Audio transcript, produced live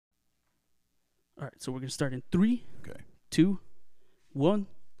All right, so we're going to start in 3, Okay. 2, 1.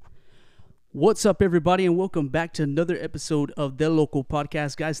 What's up, everybody, and welcome back to another episode of The Local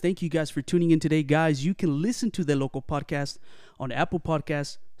Podcast. Guys, thank you guys for tuning in today. Guys, you can listen to The Local Podcast on Apple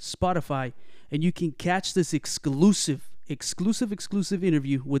Podcasts, Spotify, and you can catch this exclusive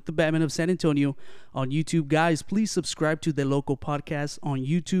interview with the Batman of San Antonio on YouTube. Guys, please subscribe to The Local Podcast on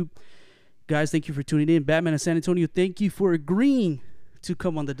YouTube. Guys, thank you for tuning in. Batman of San Antonio, thank you for agreeing to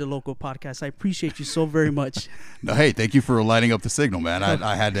come on the Local Podcast. I appreciate you so very much. No, hey, thank you for lighting up the signal, man.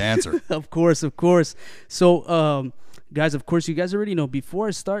 I had to answer. Of course. So, guys, of course, you guys already know. Before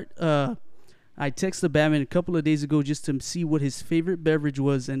I start, I texted Batman a couple of days ago just to see what his favorite beverage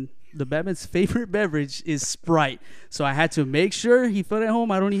was, and the Batman's favorite beverage is Sprite. So I had to make sure he felt at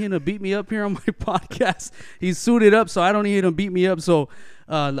home. I don't need him to beat me up here on my podcast. He's suited up, so I don't need him to beat me up. So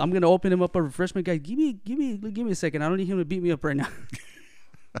I'm gonna open him up a refreshment, guys. Give me a second. I don't need him to beat me up right now.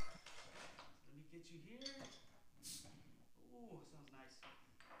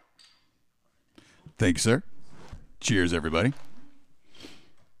 Thanks, sir. Cheers, everybody.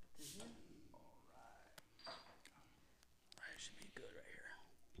 Should be good right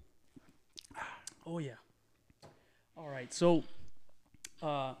here. Oh yeah. All right. So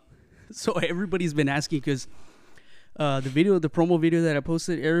everybody's been asking because the promo video that I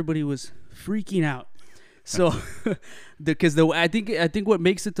posted, everybody was freaking out. So I think what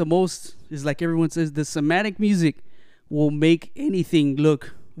makes it the most is, like everyone says, the cinematic music will make anything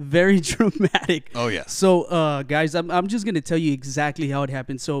look very dramatic. Oh yeah. So guys, I'm just gonna tell you exactly how it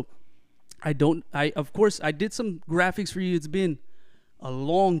happened. So of course I did some graphics for you. It's been a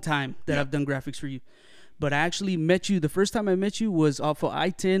long time that I've done graphics for you, but I actually met you. The first time I met you was off of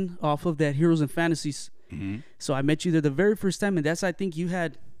I-10, off of that Heroes and Fantasies. Mm-hmm. So I met you there the very first time, and I think you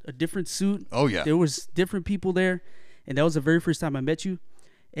had a different suit. Oh yeah. There was different people there, and that was the very first time I met you.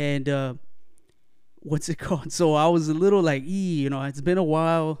 And what's it called? So I was a little like, it's been a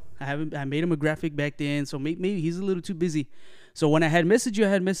while. I made him a graphic back then, so maybe he's a little too busy. So when I had messaged you, I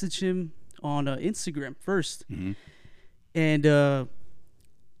had messaged him on Instagram first. Mm-hmm. And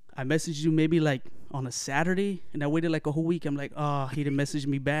I messaged you maybe like on a Saturday, and I waited like a whole week. I'm like, he didn't message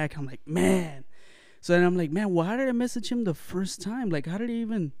me back. I'm like, man. So then I'm like, man, why did I message him the first time? Like, how did I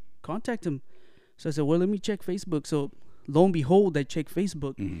even contact him? So I said, well, let me check Facebook. So lo and behold, I checked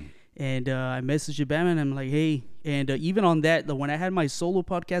Facebook. Mm-hmm. And I messaged the Batman. I'm like, hey. And even on that, when I had my solo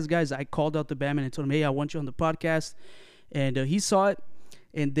podcast, guys, I called out the Batman and told him, hey, I want you on the podcast. And he saw it.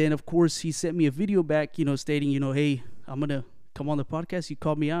 And then, of course, he sent me a video back, stating, hey, I'm going to come on the podcast. You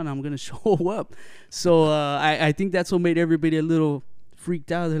called me out, and I'm going to show up. So I think that's what made everybody a little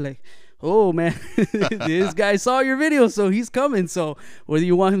freaked out. They're like, oh, man, this guy saw your video, so he's coming. So whether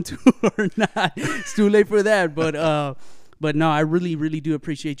you want him to or not, it's too late for that. But no, I really, really do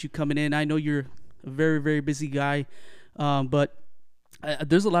appreciate you coming in. I know you're a very, very busy guy, but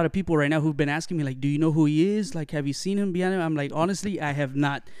there's a lot of people right now who've been asking me, like, do you know who he is? Like, have you seen him behind him? I'm like, honestly, I have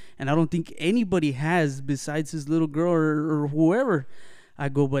not, and I don't think anybody has besides his little girl or whoever. I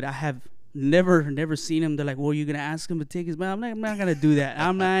go, but I have never seen him. They're like, well, you're gonna ask him to take his man. I'm not gonna do that.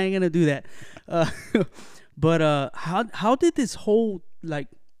 I'm not gonna do that. But how did this whole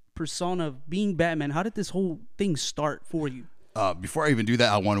persona of being Batman, how did this whole thing start for you? Before I even do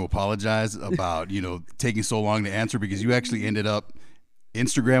that, I want to apologize about taking so long to answer, because you actually ended up,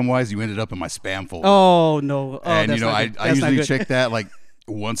 Instagram wise, you ended up in my spam folder. Oh no. And I usually check that like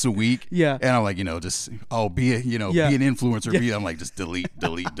once a week. Yeah. And I'm like, be an influencer. I'm like, just delete.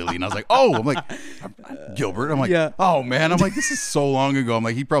 And I was like, I'm like, Gilbert. I'm like, oh man. I'm like, this is so long ago. I'm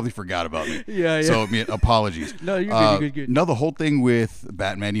like, he probably forgot about me. Yeah. So apologies. No, you're good. No, the whole thing with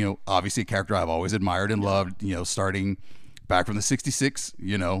Batman, obviously a character I've always admired and loved, starting back from the 66,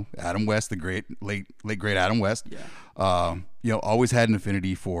 Adam West, the late great Adam West. Yeah. Always had an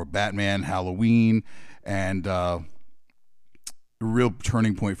affinity for Batman, Halloween, and the real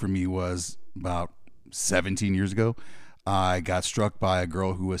turning point for me was about 17 years ago. I got struck by a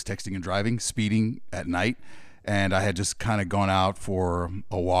girl who was texting and driving, speeding at night, and I had just kind of gone out for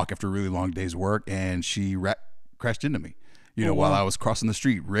a walk after a really long day's work, and she crashed into me, while I was crossing the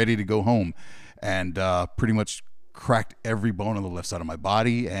street, ready to go home, and pretty much cracked every bone on the left side of my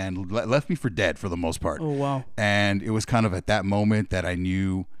body and left me for dead for the most part. Oh, wow. And it was kind of at that moment that I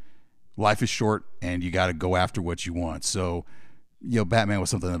knew life is short and you got to go after what you want. So, Batman was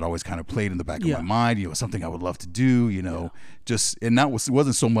something that always kind of played in the back of my mind. It was something I would love to do, and it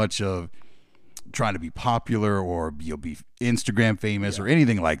wasn't so much of trying to be popular or be Instagram famous or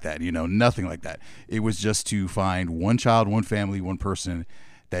anything like that, nothing like that. It was just to find one child, one family, one person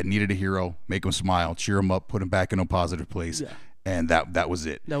that needed a hero, make them smile, cheer them up, put them back in a positive place, and that was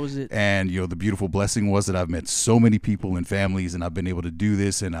it. That was it. And the beautiful blessing was that I've met so many people and families, and I've been able to do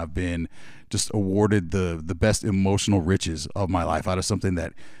this, and I've been just awarded the best emotional riches of my life out of something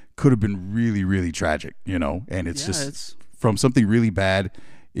that could have been really, really tragic, and it's just from something really bad.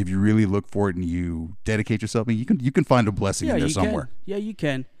 If you really look for it and you dedicate yourself, I mean, you can find a blessing in there somewhere. Yeah, you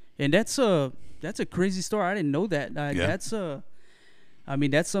can. And that's a crazy story. I didn't know that. That's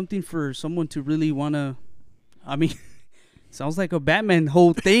that's something for someone to really want to. I mean, sounds like a Batman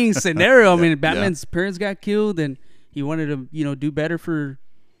whole thing scenario. I mean, Batman's parents got killed, and he wanted to do better for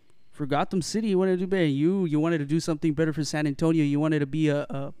Gotham City. He wanted to do better. You wanted to do something better for San Antonio. You wanted to be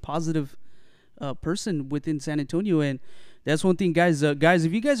a positive person within San Antonio, and that's one thing, guys. Guys,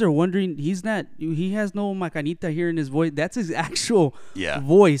 if you guys are wondering, he has no macanita here in his voice. That's his actual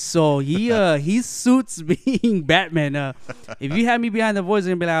voice. So he suits being Batman. If you had me behind the voice,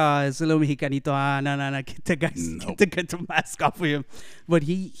 I'm gonna be like, it's a little mexicanito. No, get the mask off of him. But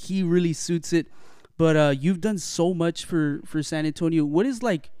he really suits it. But you've done so much for San Antonio. What is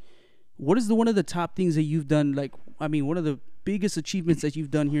one of the top things that you've done? Like, I mean, one of the biggest achievements that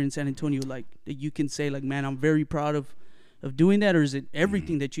you've done here in San Antonio, like that you can say, like, man, I'm very proud of doing that, or is it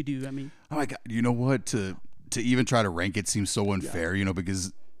everything that you do? I mean, oh my God, you know what? To even try to rank it seems so unfair,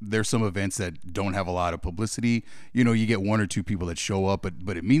 because there's some events that don't have a lot of publicity. You get one or two people that show up,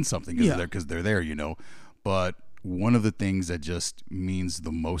 but it means something because they're there. But one of the things that just means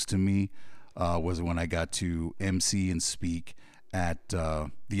the most to me was when I got to MC and speak at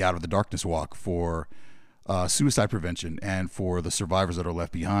the Out of the Darkness Walk for suicide prevention and for the survivors that are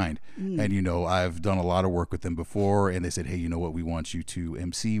left behind. And I've done a lot of work with them before, and they said, hey, you know what, we want you to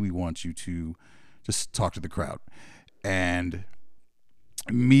MC, we want you to just talk to the crowd. And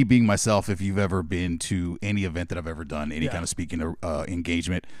me being myself, if you've ever been to any event that I've ever done, any kind of speaking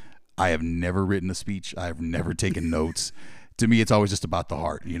engagement, I have never written a speech, I have never taken notes. To me, it's always just about the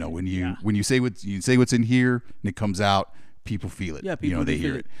heart. When you say what's in here and it comes out, people feel it. Yeah, people they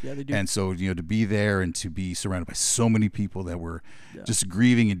hear it. Yeah, they do. And so, to be there and to be surrounded by so many people that were just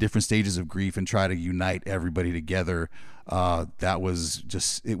grieving in different stages of grief and try to unite everybody together, that was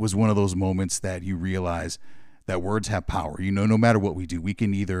it was one of those moments that you realize that words have power. No matter what we do, we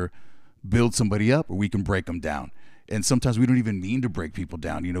can either build somebody up or we can break them down. And sometimes we don't even mean to break people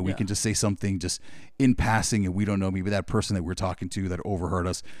down. We can just say something just in passing, and we don't know, maybe that person that we're talking to that overheard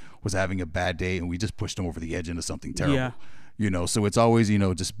us was having a bad day, and we just pushed them over the edge into something terrible. So it's always,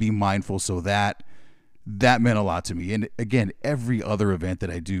 just be mindful. So that meant a lot to me. And again, every other event that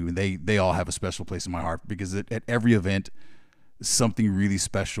I do, they all have a special place in my heart, because at every event, something really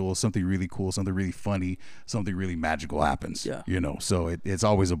special, something really cool, something really funny, something really magical happens. So it's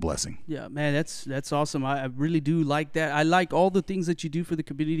always a blessing. Yeah, man, that's awesome. I really do like that. I like all the things that you do for the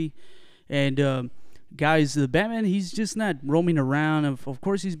community. And guys, the Batman, he's just not roaming around. Of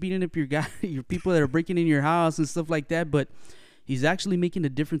course, he's beating up your people that are breaking in your house and stuff like that, but he's actually making a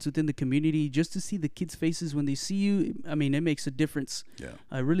difference within the community. Just to see the kids' faces when they see you, I mean, it makes a difference. It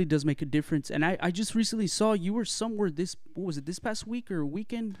really does make a difference. And I just recently saw you were somewhere this past week or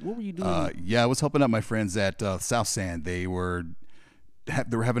weekend? What were you doing? I was helping out my friends at South San. They were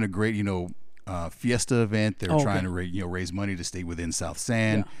having a great, fiesta event. They were trying to raise money to stay within South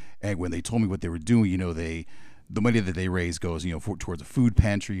San. And when they told me what they were doing, the money that they raise goes, towards a food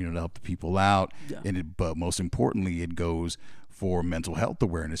pantry, to help the people out. But most importantly, it goes for mental health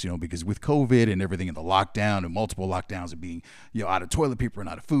awareness, because with COVID and everything, and the lockdown and multiple lockdowns and being, out of toilet paper and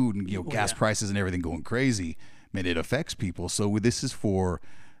out of food and, gas prices and everything going crazy, man, it affects people. So this is for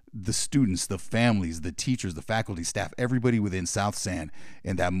the students, the families, the teachers, the faculty, staff, everybody within South San,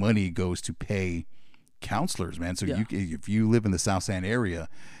 and that money goes to pay counselors, man. So if you live in the South San area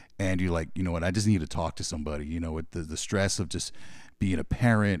and you're like, you know what, I just need to talk to somebody, with the stress of just being a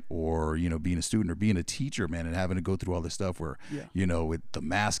parent or, being a student or being a teacher, man, and having to go through all this stuff where, with the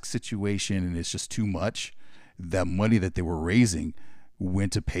mask situation and it's just too much, that money that they were raising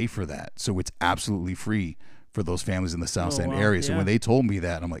went to pay for that. So it's absolutely free for those families in the South San area. So when they told me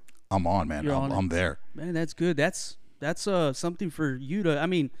that, I'm like, I'm on, man. I'm there. Man, that's good. That's something for you to, I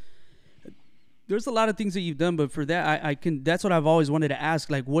mean, there's a lot of things that you've done, but for that, I can, that's what I've always wanted to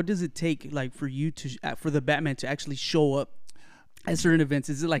ask. Like, what does it take, like, for you to, for the Batman to actually show up at certain events?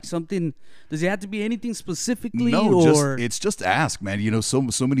 Is it like something, does it have to be anything specifically? No, or it's just ask, man. So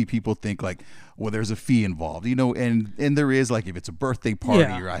many people think like, well, there's a fee involved, and there is, like, if it's a birthday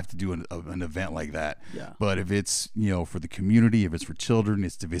party or I have to do an event like that. But if it's, for the community, if it's for children,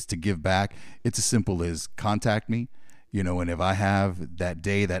 if it's to give back, it's as simple as contact me, and if I have that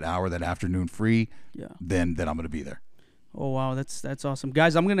day, that hour, that afternoon free, then I'm going to be there. Oh, wow. That's awesome.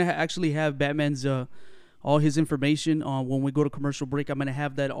 Guys, I'm going to actually have Batman's all his information on when we go to commercial break. I'm gonna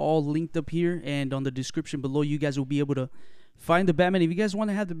have that all linked up here and on the description below. You guys will be able to find the Batman. If you guys want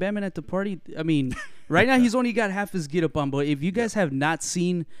to have the Batman at the party, I mean, right now he's only got half his get up on. But if you guys have not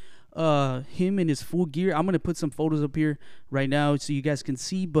seen him in his full gear, I'm gonna put some photos up here right now so you guys can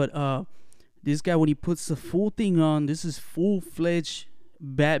see. But this guy, when he puts the full thing on, this is full-fledged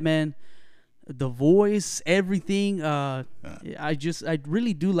Batman. The voice, everything. I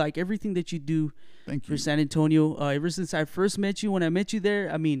really do like everything that you do. Thank you. For San Antonio. Ever since I first met you, when I met you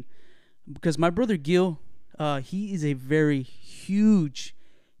there, I mean, because my brother Gil, he is a very huge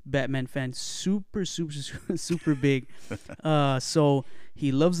Batman fan, super big. So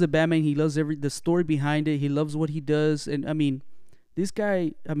he loves the Batman. He loves the story behind it. He loves what he does, and I mean, this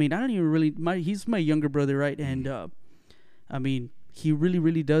guy. I mean, I don't even really. He's my younger brother, right? And I mean, he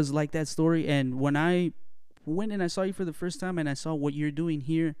really does like that story. And when I went and I saw you for the first time, and I saw what you're doing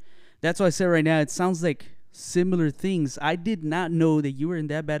here, that's why I said right now, it sounds like similar things. I did not know that you were in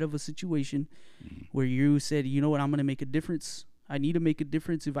that bad of a situation where you said, you know what, I'm going to make a difference. I need to make a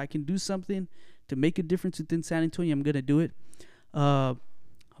difference. If I can do something to make a difference within San Antonio, I'm going to do it.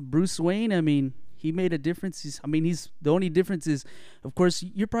 Bruce Wayne, I mean, he made a difference. He's the only difference is, of course,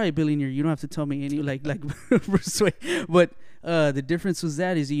 you're probably a billionaire. You don't have to tell me any like Bruce Wayne. But the difference was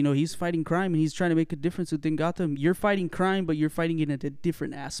that is, he's fighting crime and he's trying to make a difference within Gotham. You're fighting crime, but you're fighting it in a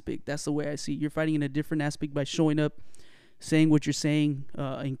different aspect. That's the way I see it. You're fighting in a different aspect by showing up, saying what you're saying,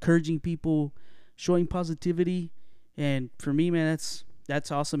 encouraging people, showing positivity. And for me, man,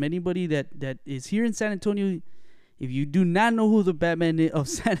 that's awesome. Anybody that is here in San Antonio, if you do not know who the Batman of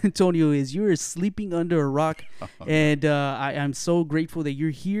San Antonio is, you are sleeping under a rock. And I'm so grateful that you're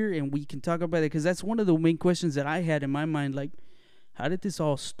here and we can talk about it, because that's one of the main questions that I had in my mind. Like, how did this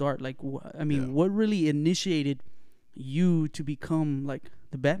all start? Like, what really initiated you to become like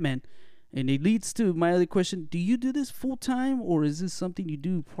the Batman? And it leads to my other question: do you do this full time, or is this something you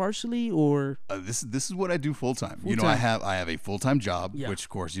do partially, or this is what I do full time? I have a full time job, which of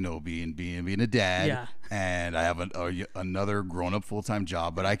course being a dad, and I have another grown up full time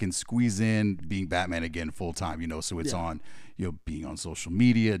job, but I can squeeze in being Batman again full time. So it's on being on social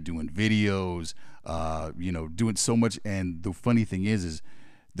media, doing videos, doing so much. And the funny thing is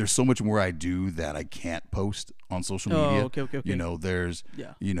there's so much more I do that I can't post on social media. Okay. There's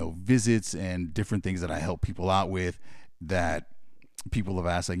visits and different things that I help people out with that people have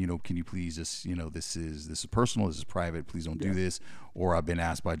asked, like, can you please just, this is personal, this is private, please don't do this. Or I've been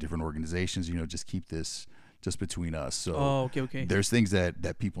asked by different organizations, just keep this just between us. So there's things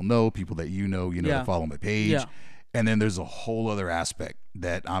that people know, people that that follow my page. And then there's a whole other aspect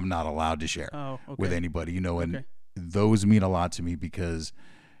that I'm not allowed to share with anybody, and those mean a lot to me because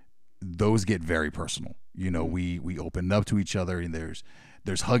those get very personal. We open up to each other, and there's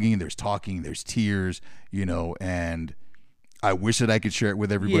hugging, there's talking, there's tears, and I wish that I could share it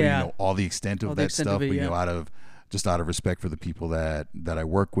with everybody, all the extent of that stuff, but out of respect for the people that I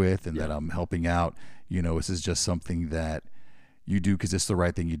work with and that I'm helping out, this is just something that you do because it's the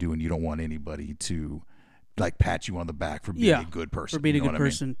right thing you do, and you don't want anybody to like pat you on the back for being a good person. For being a good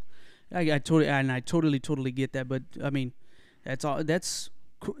person. I totally get that, but I mean,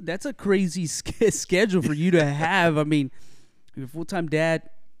 that's a crazy schedule for you to have. I mean, you're a full-time dad,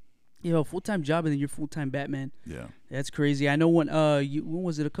 a full-time job, and then you're full-time Batman. Yeah, that's crazy. I know when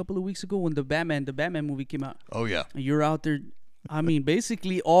was it, a couple of weeks ago when the Batman movie came out? Oh yeah, and you're out there. I mean,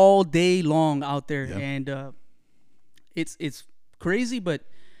 basically all day long out there, and it's crazy. But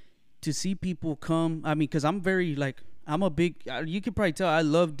to see people come, I mean, because I'm a big. You can probably tell I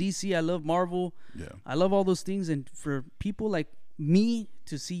love DC. I love Marvel. Yeah, I love all those things, and for people like me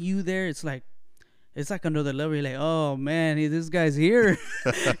to see you there, it's like another level. You're like, oh man, this guy's here.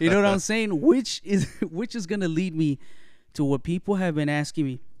 You know what I'm saying? Which is gonna lead me to what people have been asking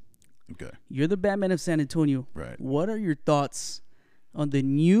me. Okay, you're the Batman of San Antonio, right? What are your thoughts on the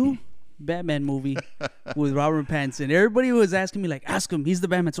new Batman movie with Robert Pattinson? Everybody was asking me, like, ask him. He's the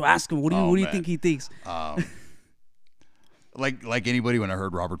Batman, so ask him. What do you think he thinks? Like anybody, when I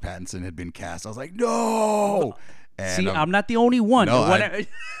heard Robert Pattinson had been cast, I was like, no. And see, I'm not the only one. No,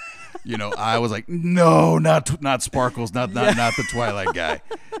 I was like, no, not Sparkles, not the Twilight guy.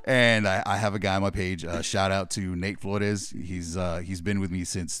 And I have a guy on my page. Shout out to Nate Flores. He's been with me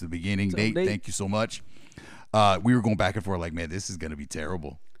since the beginning. Nate, thank you so much. We were going back and forth like, man, this is gonna be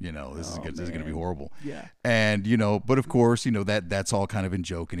terrible. This is gonna be horrible. Yeah. And but of course, that's all kind of in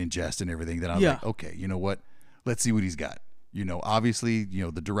joke and in jest and everything. That I'm like, okay, you know what? Let's see what he's got. Obviously,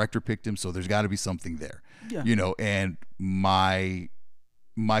 the director picked him, so there's got to be something there. Yeah. And my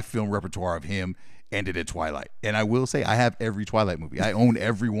film repertoire of him ended at Twilight. And I will say, I have every Twilight movie. I own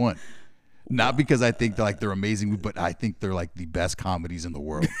every one. Not because I think they're amazing, but I think they're like the best comedies in the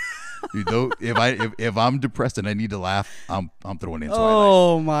world. You know, if I'm depressed and I need to laugh, I'm throwing in Twilight.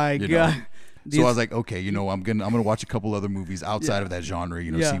 Oh my God. Know? So I was like, okay, you know, I'm gonna watch a couple other movies outside of that genre,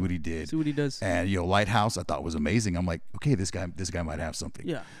 you know, see what he did. See what he does. And you know, Lighthouse I thought was amazing. I'm like, okay, this guy might have something.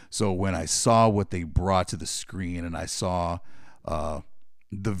 Yeah. So when I saw what they brought to the screen and I saw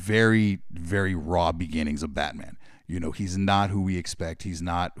the very, very raw beginnings of Batman. You know, he's not who we expect. He's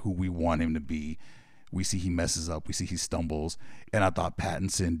not who we want him to be. We see he messes up. We see he stumbles. And I thought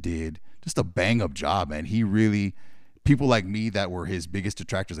Pattinson did just a bang up job, man. He really, people like me that were his biggest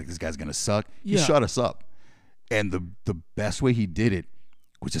detractors, like this guy's going to suck. He shut us up. And the best way he did it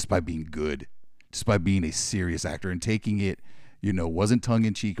was just by being good, just by being a serious actor and taking it, you know, wasn't tongue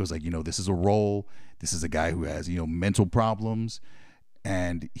in cheek. It was like, you know, this is a role. This is a guy who has, you know, mental problems.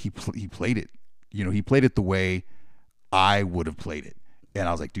 And he played it. You know, he played it the way I would have played it. And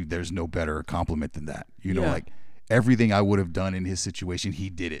I was like, dude, there's no better compliment than that. You know, like everything I would have done in his situation,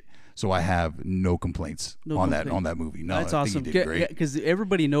 he did it. So I have no complaints on that movie. No, that's I awesome. think he did great. Because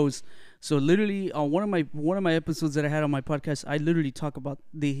everybody knows. So literally on one of my episodes that I had on my podcast, I literally talk about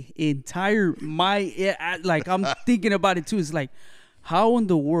the entire like I'm thinking about it too. It's like, how in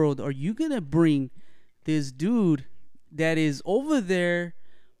the world are you gonna bring this dude that is over there,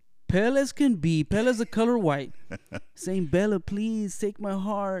 pale as can be, pale as the color white, saying, Bella, please take my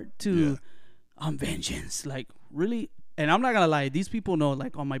heart, to I'm vengeance. Like, really? And I'm not going to lie. These people know,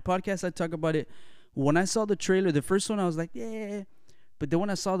 like, on my podcast, I talk about it. When I saw the trailer, the first one, I was like, yeah. But then when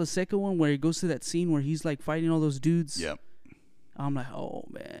I saw the second one where he goes to that scene where he's, like, fighting all those dudes, I'm like, oh,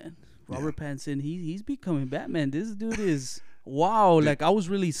 man. Robert Pattinson, he's becoming Batman. This dude is, wow. Like, I was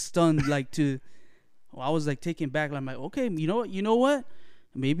really stunned, like, I was like taken back. I'm like, okay, you know what?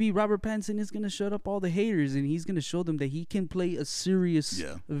 Maybe Robert Pattinson is gonna shut up all the haters, and he's gonna show them that he can play a serious,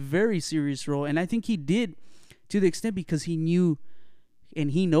 very serious role. And I think he did, to the extent because he knew,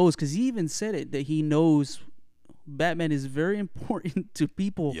 and he knows, because he even said it, that he knows Batman is very important to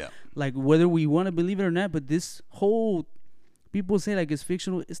people. Like whether we want to believe it or not. But this whole, people say like it's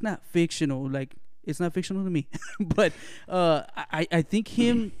fictional. It's not fictional. Like, it's not fictional to me. But I think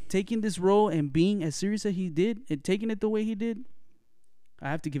him taking this role and being as serious as he did and taking it the way he did, I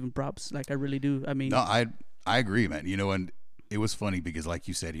have to give him props. Like, I really do. I mean, no, I agree, man. You know, and it was funny because, like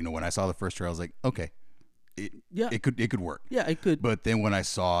you said, you know, when I saw the first trailer, I was like, okay, it could work. Yeah, it could. But then when I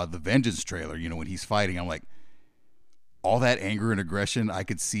saw the Vengeance trailer, you know, when he's fighting, I'm like, all that anger and aggression, I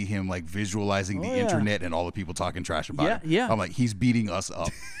could see him like visualizing the internet and all the people talking trash about him. I'm like, he's beating us up.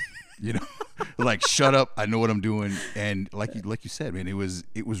 You know, like, shut up. I know what I'm doing. And like you said, man, it was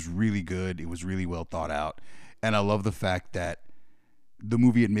really good. It was really well thought out. And I love the fact that the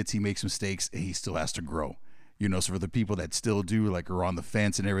movie admits he makes mistakes and he still has to grow. You know, so for the people that still do, like, are on the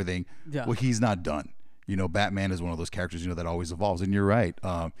fence and everything, well, he's not done. You know, Batman is one of those characters, you know, that always evolves. And you're right.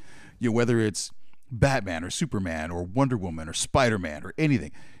 You know, whether it's Batman or Superman or Wonder Woman or Spider-Man or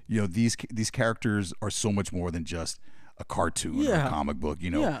anything, you know, these characters are so much more than just a cartoon or a comic book,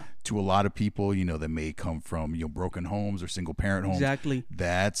 you know. To a lot of people, you know, that may come from, you know, broken homes or single parent homes. Exactly.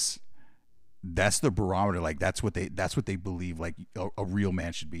 That's the barometer. Like, that's what they believe like a real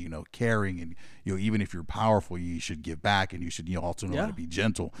man should be, you know, caring, and, you know, even if you're powerful, you should give back, and you should, you know, also know how to be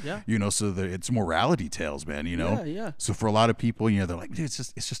gentle. You know, so it's morality tales, man, you know. So for a lot of people, you know, they're like,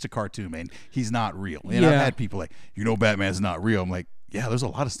 it's just a cartoon, man. He's not real. And I've had people like, you know, Batman's not real. I'm like, yeah, there's a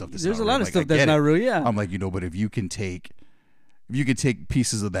lot of stuff that's there's not a lot real. of stuff that's not real. Yeah. I'm like, you know, but if you can take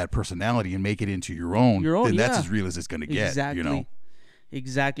pieces of that personality and make it into your own, then that's as real as it's going to get. Exactly. You know.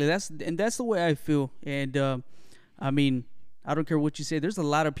 Exactly. That's the way I feel. And I mean, I don't care what you say. There's a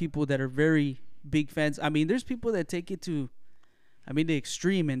lot of people that are very big fans. I mean, there's people that take it to, I mean, the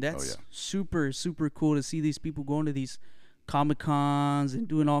extreme, and that's super, super cool to see these people going to these Comic Cons and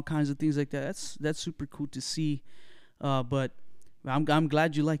doing all kinds of things like that. That's super cool to see. But I'm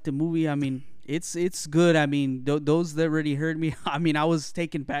glad you liked the movie. I mean, it's good. I mean, those that already heard me, I mean, I was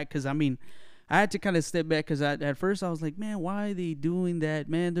taken back because, I mean, I had to kind of step back because at first I was like, man, why are they doing that?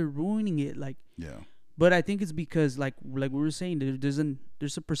 Man, they're ruining it. Like, But I think it's because, like we were saying,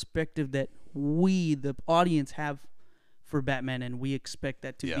 there's a perspective that we, the audience, have for Batman, and we expect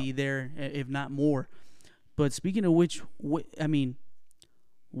that to be there, if not more. But speaking of which, I mean,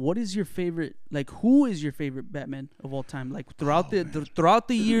 what is your favorite? Like, who is your favorite Batman of all time? Like, throughout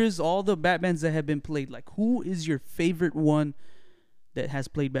the years, all the Batmans that have been played, like, who is your favorite one that has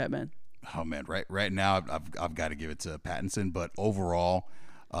played Batman? Oh man, right now I've got to give it to Pattinson, but overall,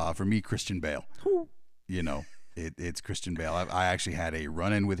 for me, Christian Bale. You know, it's Christian Bale. I actually had a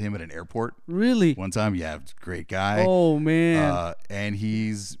run-in with him at an airport. Really? One time, great guy. Oh man. And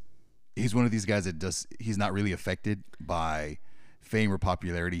he's he's one of these guys that he's not really affected by fame or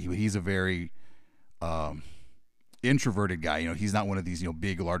popularity. He's a very introverted guy. You know, he's not one of these, you know,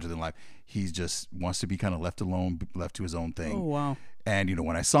 big, larger than life. He just wants to be kind of left alone, left to his own thing. Oh, wow. And, you know,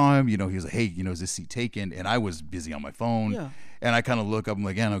 when I saw him, you know, he was like, hey, you know, is this seat taken? And I was busy on my phone. Yeah. And I kind of look up, I'm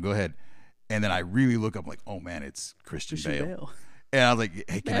like, yeah, no, go ahead. And then I really look up, like, oh man, it's Christian Bale. And I was like,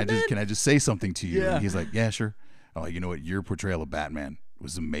 hey, can I just say something to you? Yeah. And he's like, yeah, sure. I'm like, you know what? Your portrayal of Batman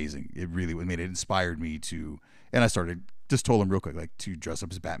was amazing. It really, I mean, it inspired me to, and I just told him real quick, like, to dress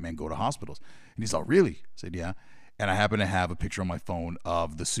up as Batman, go to hospitals. And he's like, really? I said, yeah. And I happen to have a picture on my phone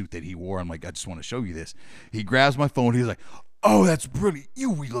of the suit that he wore. I'm like, I just want to show you this. He grabs my phone. He's like, oh, that's brilliant.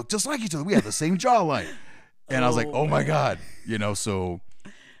 We look just like each other. We have the same jawline. And I was like, oh my God. You know, so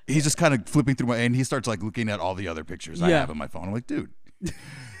he's just kind of flipping through and he starts like looking at all the other pictures I have on my phone. I'm like, dude.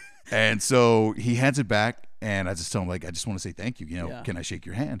 And so he hands it back and I just tell him, like, I just want to say thank you. You know, can I shake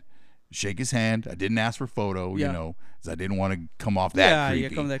your hand? Shake his hand. I didn't ask for a photo, you know, because I didn't want to come off that creepy. Yeah,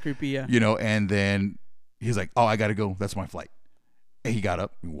 come that creepy, You know, and then he's like, oh, I got to go. That's my flight. And he got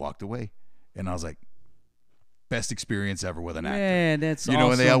up and walked away. And I was like, best experience ever with an actor. Man, that's awesome. You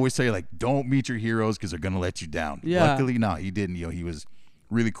know, and they always say, like, don't meet your heroes because they're going to let you down. Yeah. Luckily, no, he didn't. You know, he was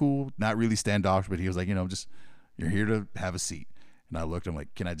really cool, not really standoffish, but he was like, you know, just, you're here to have a seat. And I looked, I'm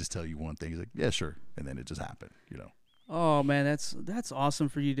like, can I just tell you one thing? He's like, yeah, sure. And then it just happened, you know. Oh man, that's awesome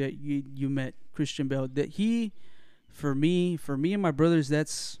for you that you met Christian Bale. That he, for me and my brothers,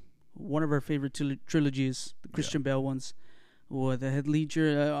 that's one of our favorite trilogies, the Christian Bale ones. With the Heath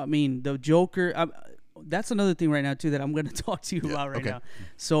Ledger, I mean the Joker. That's another thing right now too that I'm going to talk to you about right now.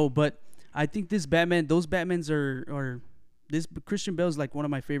 So, but I think those Batmans are this Christian Bale is like one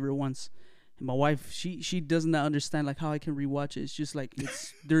of my favorite ones. And my wife, she does not understand like how I can rewatch it. It's just like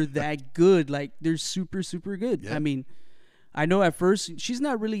they're that good. Like they're super super good. Yeah. I mean, I know at first she's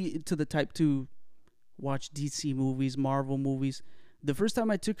not really to the type to watch DC movies, Marvel movies. The first time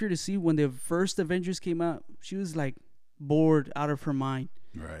I took her to see when the first Avengers came out, she was like bored out of her mind.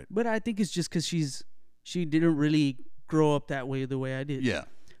 Right. But I think it's just because she didn't really grow up that way the way I did. Yeah.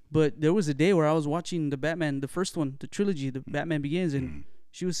 But there was a day where I was watching the Batman, the first one, the trilogy, the Batman Begins, and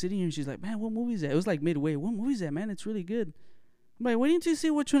she was sitting here and she's like, man, what movie is that? It was like midway. What movie is that, man? It's really good. I'm like, why didn't you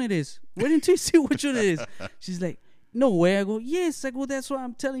see which one it is? Why didn't you see which one it is? She's like, no way. I go, yes. I go, that's what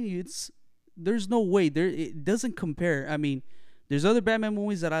I'm telling you. There's no way. It doesn't compare. I mean, there's other Batman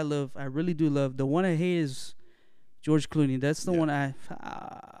movies that I love. I really do love. The one I hate is George Clooney. That's the one I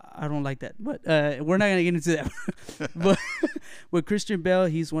don't like that. But we're not gonna get into that. But with Christian Bale,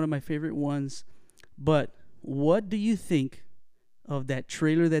 he's one of my favorite ones. But what do you think of that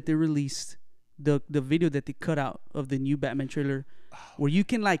trailer that they released, the video that they cut out of the new Batman trailer, where you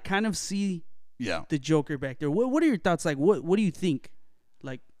can like kind of see the Joker back there? What are your thoughts? Like, what do you think?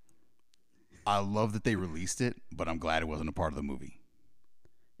 Like, I love that they released it, but I'm glad it wasn't a part of the movie.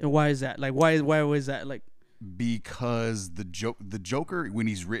 And why is that? Like, why was that? Like, because the Joker, when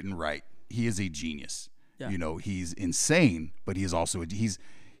he's written right, he is a genius. Yeah. You know, he's insane, but he is also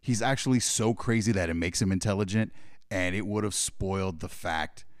he's actually so crazy that it makes him intelligent, and it would have spoiled the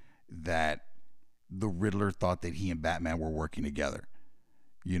fact that the Riddler thought that he and Batman were working together.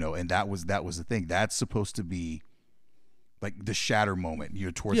 You know, and that was the thing. That's supposed to be like the shatter moment, you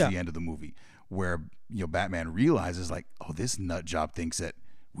know, towards the end of the movie, where, you know, Batman realizes like, oh, this nut job thinks that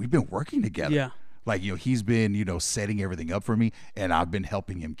we've been working together. Yeah. Like, you know, he's been, you know, setting everything up for me, and I've been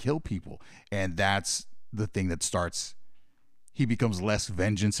helping him kill people. And that's the thing that starts, he becomes less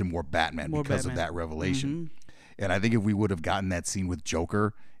vengeance and more Batman because of that revelation. Mm-hmm. And I think if we would have gotten that scene with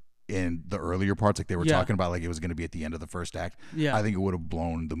Joker in the earlier parts, like they were talking about, like it was going to be at the end of the first act, I think it would have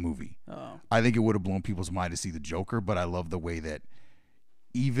blown the movie. I think it would have blown people's mind to see the Joker, but I love the way that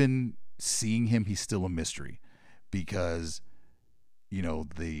even seeing him, he's still a mystery, because, you know,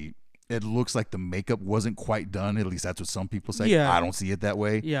 it looks like the makeup wasn't quite done. At least that's what some people say. Yeah. I don't see it that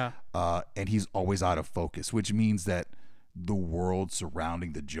way. Yeah. And he's always out of focus, which means that the world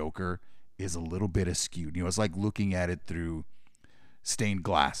surrounding the Joker is a little bit askew. You know, it's like looking at it through stained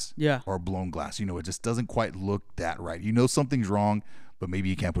glass or blown glass. You know, it just doesn't quite look that right. You know something's wrong, but maybe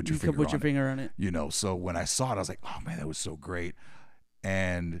you can't put your finger on it. You know, so when I saw it, I was like, oh man, that was so great.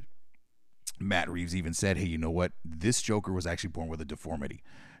 And Matt Reeves even said, hey, you know what? This Joker was actually born with a deformity.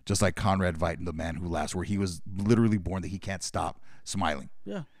 Just like Conrad Veidt in The Man Who Laughs, where he was literally born that he can't stop smiling.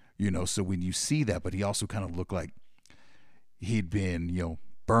 Yeah. You know, so when you see that, but he also kind of looked like he'd been, you know,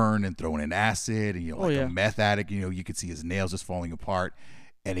 burned and thrown in acid, and, you know, like a meth addict. You know, you could see his nails just falling apart,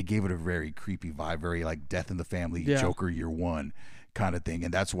 and it gave it a very creepy vibe, very like Death in the Family, Joker Year One kind of thing.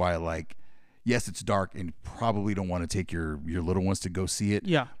 And that's why, like, yes, it's dark and probably don't want to take your little ones to go see it.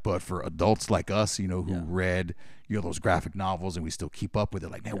 Yeah. But for adults like us, you know, who Yeah. read, you know, those graphic novels and we still keep up with it,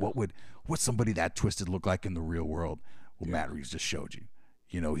 like, man, what's somebody that twisted look like in the real world? Well, Matt Reeves just showed you.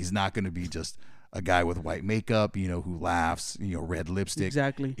 You know, he's not going to be just a guy with white makeup, you know, who laughs, you know, red lipstick.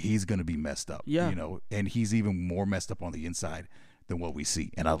 Exactly. He's going to be messed up. Yeah. You know, and he's even more messed up on the inside than what we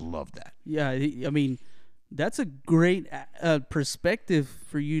see. And I love that. Yeah, I mean, that's a great perspective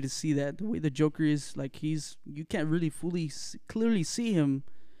for you to see that the way the Joker is. Like you can't really clearly see him,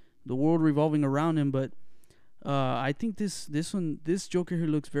 the world revolving around him. But I think this Joker here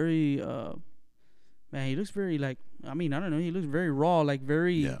looks very, man, he looks very like, I mean, I don't know, he looks very raw, like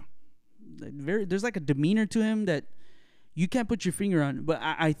very, very. There's like a demeanor to him that you can't put your finger on. But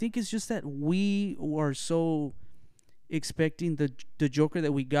I think it's just that we are so expecting the Joker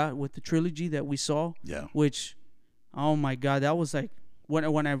that we got with the trilogy that we saw. Yeah. Which, oh my God, that was like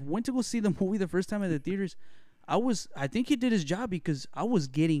when I went to go see the movie the first time at the theaters, I think he did his job because I was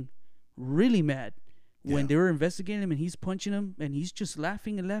getting really mad when they were investigating him and he's punching him and he's just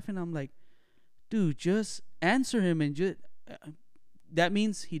laughing and laughing. I'm like, dude, just answer him and just. That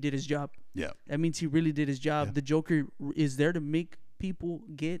means he did his job. Yeah. That means he really did his job. Yeah. The Joker is there to make people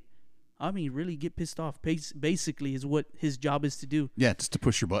really get pissed off. Basically, is what his job is to do. Yeah, just to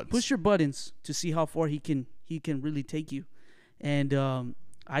push your buttons. Push your buttons to see how far he can really take you. And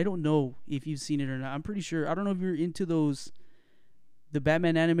I don't know if you've seen it or not. I'm pretty sure. I don't know if you're into the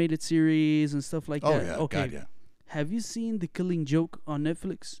Batman animated series and stuff like that. Oh yeah. Okay. God, yeah. Have you seen The Killing Joke on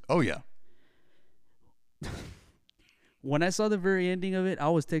Netflix? Oh yeah. When I saw the very ending of it, I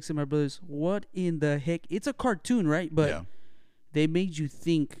was texting my brothers, what in the heck? It's a cartoon, right? But they made you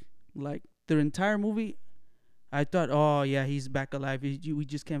think, like, the entire movie, I thought, oh, yeah, he's back alive. We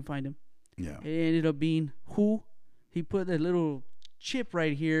just can't find him. Yeah. It ended up being who? He put a little chip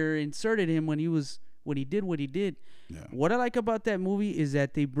right here, inserted him when he did what he did. Yeah. What I like about that movie is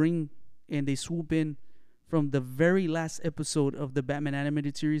that they bring and they swoop in from the very last episode of the Batman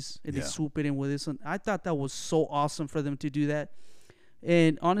animated series, and they swoop it in with this one. I thought that was so awesome for them to do that.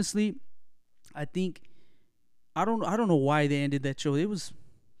 And honestly, I think I don't know why they ended that show. It was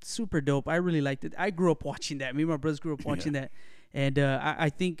super dope. I really liked it. I grew up watching that. Me and my brothers grew up watching that, and I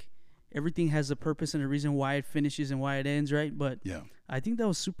think everything has a purpose and a reason why it finishes and why it ends, right? But I think that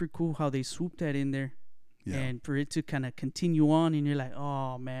was super cool how they swooped that in there, and for it to kind of continue on. And you're like,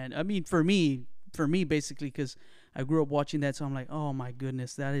 oh man. I mean, for me basically, because I grew up watching that, so I'm like, oh my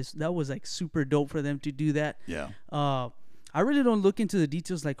goodness, that was like super dope for them to do that. I really don't look into the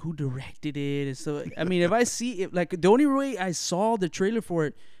details like who directed it and so. I mean, if I see it, like the only way I saw the trailer for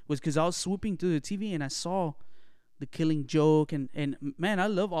it was because I was swooping through the TV and I saw The Killing Joke, and man, I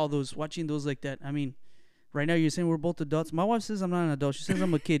love all those, watching those like that. I mean, right now you're saying we're both adults. My wife says I'm not an adult. She says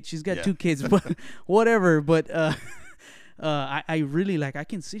I'm a kid. She's got 2 kids, but whatever. But I really, like, I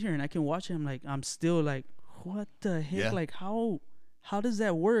can sit here and I can watch it. I'm like, I'm still like, what the heck? Like, how does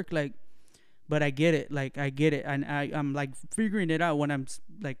that work? Like, but I get it. Like, I get it. And I'm like figuring it out when I'm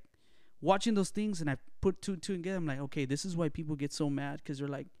like watching those things and I put two together. I'm like, okay, this is why people get so mad, because they're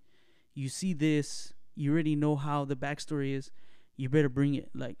like, you see this, you already know how the backstory is, you better bring it.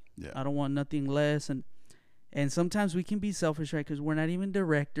 Like, I don't want nothing less. And sometimes we can be selfish, right? Because we're not even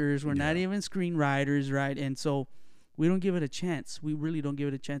directors, we're not even screenwriters, right? And so we don't give it a chance. We really don't give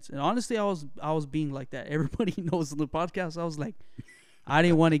it a chance. And honestly, I was being like that. Everybody knows in the podcast, I was like, I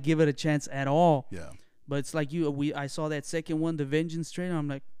didn't want to give it a chance at all. Yeah. But it's like I saw that second one, The Vengeance trailer. I'm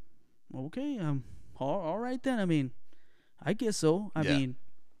like, okay, all right then. I mean, I guess so. I mean,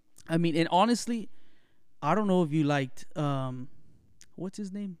 and honestly, I don't know if you liked what's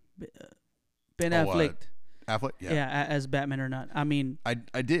his name, Ben Affleck. Affleck, as Batman or not. I mean,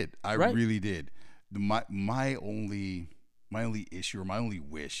 I did. I really did. My only issue or my only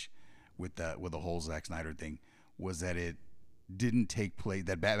wish with the whole Zack Snyder thing was that it didn't take place,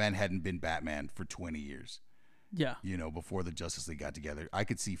 that Batman hadn't been Batman for 20 years. Yeah. You know, before the Justice League got together. I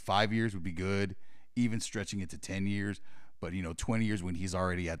could see 5 years would be good, even stretching it to 10 years. But, 20 years when he's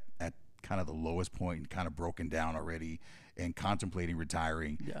already at kind of the lowest point and kind of broken down already and contemplating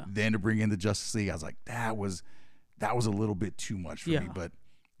retiring. Yeah. Then to bring in the Justice League, I was like, that was a little bit too much for me. But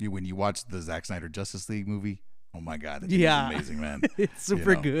when you watch the Zack Snyder Justice League movie, oh my God, that is amazing, man. It's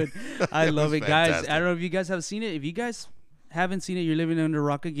super good. I love it, guys. I don't know if you guys have seen it. If you guys haven't seen it, you're living under a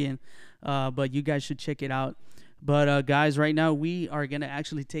rock again. But you guys should check it out. But guys, right now we are gonna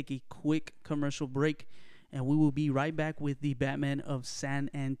actually take a quick commercial break, and we will be right back with the Batman of San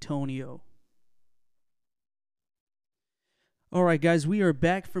Antonio. All right, guys, we are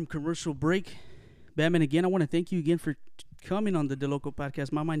back from commercial break. Batman, again, I want to thank you again for coming on the Loco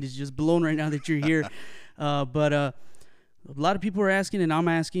podcast. My mind is just blown right now that you're here. But a lot of people are asking, and I'm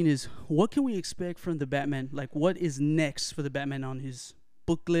asking, is what can we expect from the Batman? Like, what is next for the Batman on his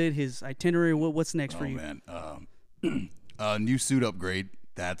booklet, his itinerary? What's next for you? Man, new suit upgrade.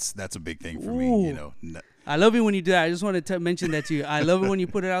 That's a big thing for me. You know, I love it when you do that. I just want to mention that to you. I love it when you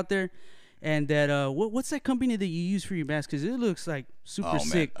put it out there. And that what's that company that you use for your mask? Because it looks like super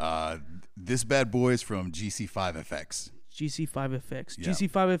sick. This bad boy is from GC5FX. GC5FX. Yeah.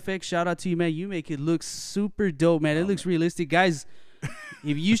 GC5FX. Shout out to you, man. You make it look super dope, man. It looks realistic, guys.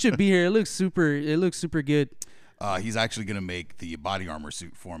 If you should be here, it looks super good. He's actually gonna make the body armor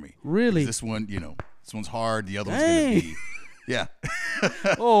suit for me. Really? This one, this one's hard. The other one's gonna be. Yeah.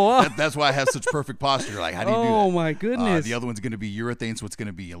 Oh, wow. That's why I have such perfect posture. Like, how do you do that? Oh, my goodness. The other one's going to be urethane, so it's going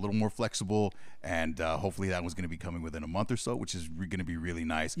to be a little more flexible, and hopefully that one's going to be coming within a month or so, which is going to be really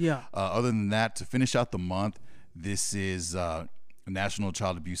nice. Yeah. Other than that, to finish out the month, this is National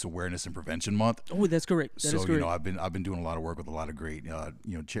Child Abuse Awareness and Prevention Month. Oh, that's correct. That is correct. I've been doing a lot of work with a lot of great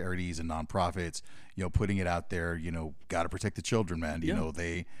charities and nonprofits. Putting it out there. Got to protect the children, man. Yeah.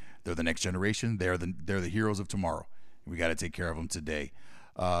 They're the next generation. They're the heroes of tomorrow. We got to take care of them today.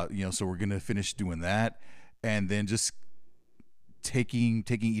 So we're going to finish doing that, and then just taking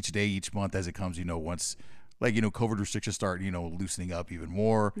each day, each month as it comes, once COVID restrictions start, loosening up even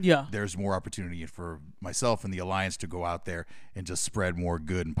more. Yeah. There's more opportunity for myself and the Alliance to go out there and just spread more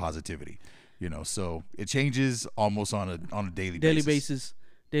good and positivity, so it changes almost on a daily basis.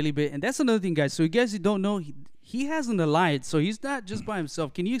 And that's another thing, guys. So you guys who don't know, he has an alliance, so he's not just by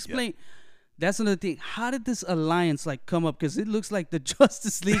himself. Can you explain? Yeah. That's another thing. How did this alliance come up? Because it looks like the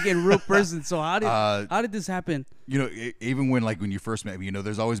Justice League in real person. So how did this happen? Even when you first met me,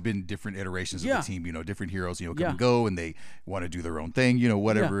 there's always been different iterations of the team. Different heroes, come and go, and they want to do their own thing.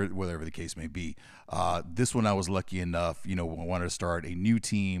 Whatever the case may be. This one I was lucky enough. I wanted to start a new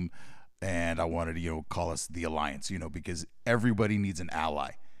team, and I wanted to call us the Alliance. Because everybody needs an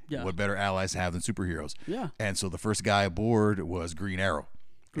ally. Yeah. What better allies have than superheroes? Yeah. And so the first guy aboard was Green Arrow.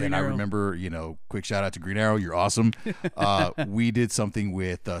 I remember, quick shout out to Green Arrow. You're awesome. We did something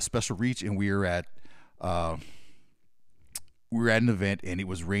with Special Reach, and we were at an event, and it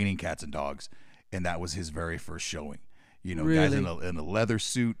was raining cats and dogs, and that was his very first showing. Really? Guys in a leather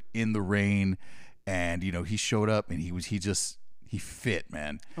suit in the rain, and he showed up, and he fit,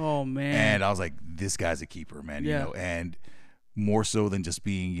 man. Oh man! And I was like, this guy's a keeper, man. Yeah. And more so than just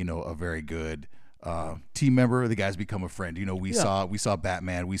being a very good team member, the guy's become a friend. We saw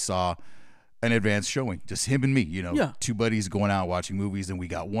Batman, we saw an advanced showing, just him and me, two buddies going out watching movies, and we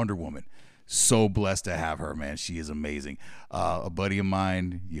got Wonder Woman. So blessed to have her, man. She is amazing. A buddy of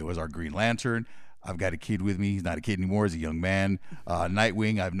mine, is our Green Lantern. I've got a kid with me. He's not a kid anymore. He's a young man.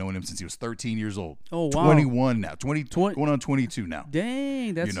 Nightwing, I've known him since he was 13 years old. Oh, wow. 21 now. 20, going on 22 now.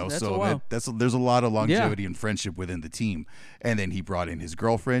 Dang, that's so a while. There's a lot of longevity and friendship within the team. And then he brought in his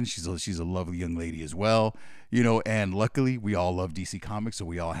girlfriend. She's a lovely young lady as well. And luckily we all love DC Comics, so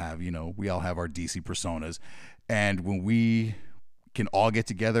we all have our DC personas. And when we can all get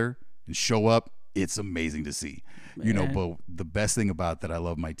together and show up, it's amazing to see. But the best thing about that I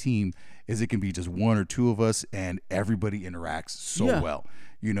love my team is it can be just one or two of us, and everybody interacts so well.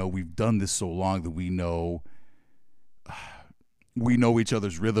 We've done this so long that we know each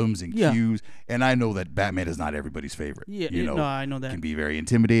other's rhythms and cues, and I know that Batman is not everybody's favorite. No, I know that can be very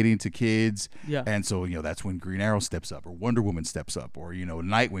intimidating to kids. Yeah, and so that's when Green Arrow steps up, or Wonder Woman steps up, or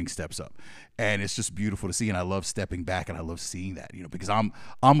Nightwing steps up, and it's just beautiful to see. And I love stepping back, and I love seeing that, because I'm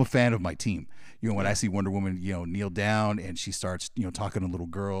a fan of my team. When I see Wonder Woman, kneel down and she starts, talking to little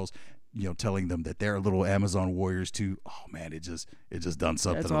girls, telling them that they're little Amazon warriors too. Oh man, it just done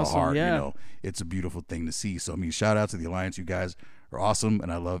something to the heart. Yeah. It's a beautiful thing to see. So shout out to the Alliance. You guys are awesome,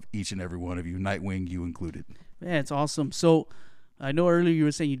 and I love each and every one of you, Nightwing, you included. Yeah, it's awesome. So I know earlier you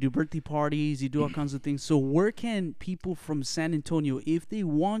were saying you do birthday parties, you do all kinds of things. So where can people from San Antonio, if they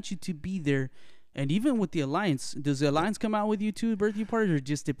want you to be there, and even with the Alliance, does the Alliance come out with you to birthday parties, or it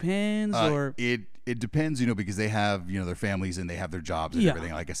just depends? Or it depends, because they have their families and they have their jobs and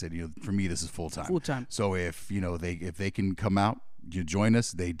everything. Like I said, for me this is full time. So if they can come out, join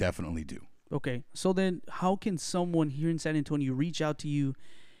us, they definitely do. Okay, so then how can someone here in San Antonio reach out to you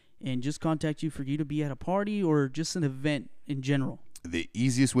and just contact you for you to be at a party or just an event in general? The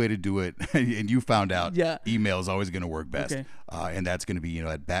easiest way to do it, and you found out, email is always going to work best. Okay. And that's going to be,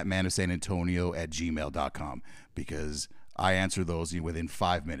 at batmanofsanantonio@gmail.com, because I answer those within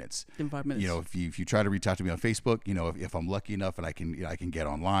 5 minutes. In 5 minutes. If you try to reach out to me on Facebook, if I'm lucky enough and I can get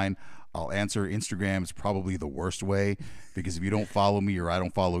online, I'll answer. Instagram is probably the worst way, because if you don't follow me or I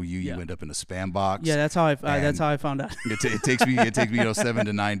don't follow you, you end up in a spam box. Yeah, that's how I found out. it takes me 7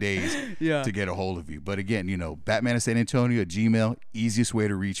 to 9 days to get a hold of you. But again, Batman of San Antonio at Gmail, easiest way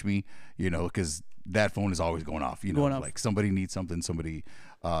to reach me. Because that phone is always going off. Like somebody needs something, somebody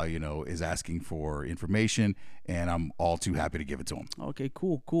is asking for information, and I'm all too happy to give it to them. Okay,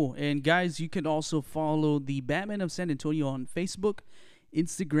 cool. And guys, you can also follow the Batman of San Antonio on Facebook,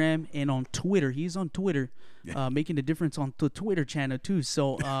 Instagram, and on Twitter. He's on Twitter, making a difference on the Twitter channel too.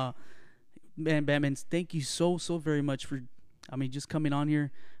 So, man, Batman, thank you so very much for, just coming on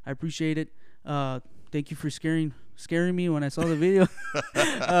here. I appreciate it. Thank you for scaring me when I saw the video.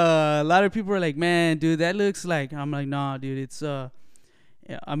 A lot of people are like, "Man, dude, that looks like." I'm like, "Nah, dude, it's and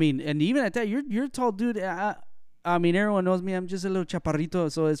even at that, you're a tall dude. Everyone knows me. I'm just a little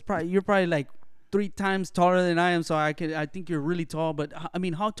chaparrito, so you're probably like 3 times taller than I am. So I think you're really tall. But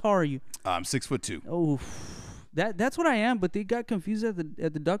how tall are you? I'm 6'2". Oh, that's what I am. But they got confused at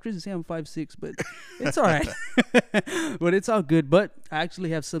the doctors and say I'm 5'6". But it's all right. But it's all good. But I actually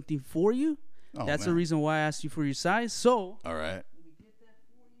have something for you. Oh, that's the reason why I asked you for your size. So, all right. Let me get that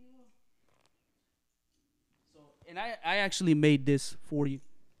for you. So, and I actually made this for you.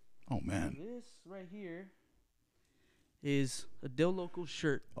 Oh, man. So this right here is a Del Loco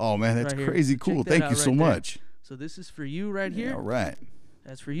shirt. Oh, man, that's right crazy cool. Thank you so much. So this is for you right here. All right.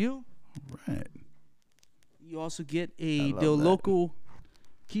 That's for you. All right. You also get a Del Loco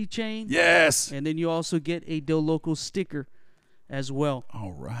keychain. Yes. And then you also get a Del Loco sticker as well.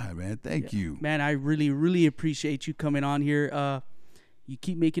 All right, man. Thank you. Man, I really appreciate you coming on here. You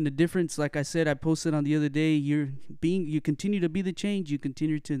keep making a difference. Like I said, I posted on the other day, you continue to be the change. You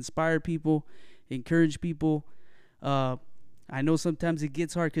continue to inspire people, encourage people. I know sometimes it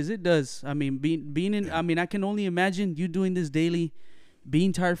gets hard, because it does. Being in, I can only imagine you doing this daily,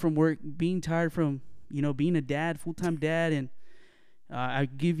 being tired from work, being tired from, being a dad, full-time dad. And I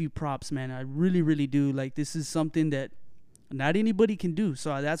give you props, man. I really do. Like, this is something that not anybody can do.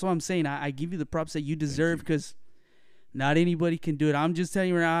 So that's what I'm saying. I give you the props that you deserve, because not anybody can do it. I'm just telling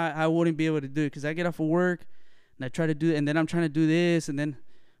you right now, I wouldn't be able to do it, because I get off of work and I try to do it, and then I'm trying to do this, and then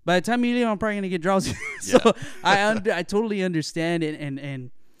by the time you leave, I'm probably gonna get drowsy. So I totally understand it,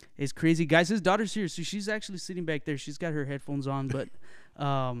 and it's crazy, guys. His daughter's here, so she's actually sitting back there. She's got her headphones on, but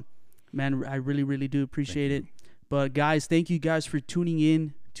man, I really do appreciate it. But guys, thank you guys for tuning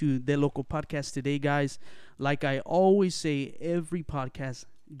in to the Local Podcast today, guys. Like I always say, every podcast,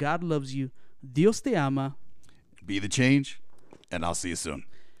 God loves you. Dios te ama. Be the change, and I'll see you soon.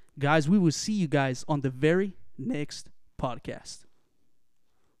 Guys, we will see you guys on the very next podcast.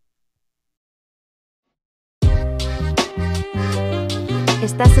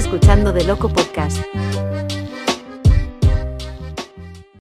 Estás escuchando The Loco Podcast.